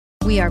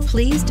We are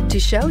pleased to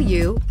show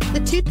you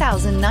the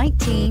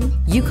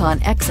 2019 Yukon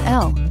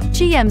XL.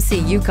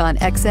 GMC Yukon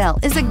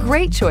XL is a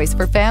great choice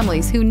for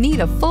families who need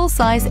a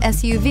full-size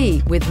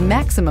SUV with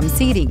maximum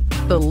seating.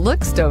 The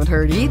looks don't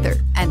hurt either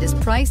and is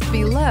priced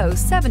below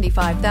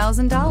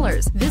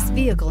 $75,000. This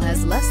vehicle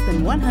has less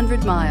than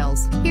 100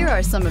 miles. Here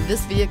are some of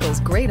this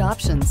vehicle's great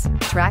options: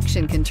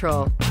 traction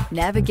control,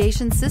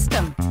 navigation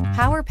system,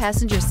 power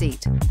passenger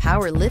seat,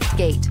 power lift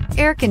gate,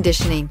 air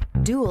conditioning,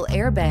 dual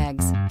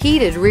airbags,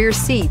 heated rear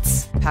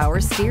seats, power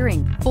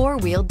steering,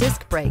 four-wheel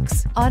disc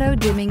brakes,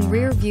 auto-dimming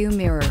rear view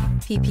mirror,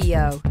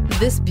 PPO.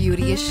 This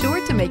beauty is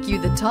sure to make you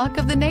the talk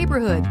of the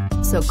neighborhood.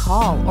 So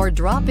call or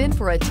drop in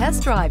for a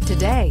test drive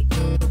today.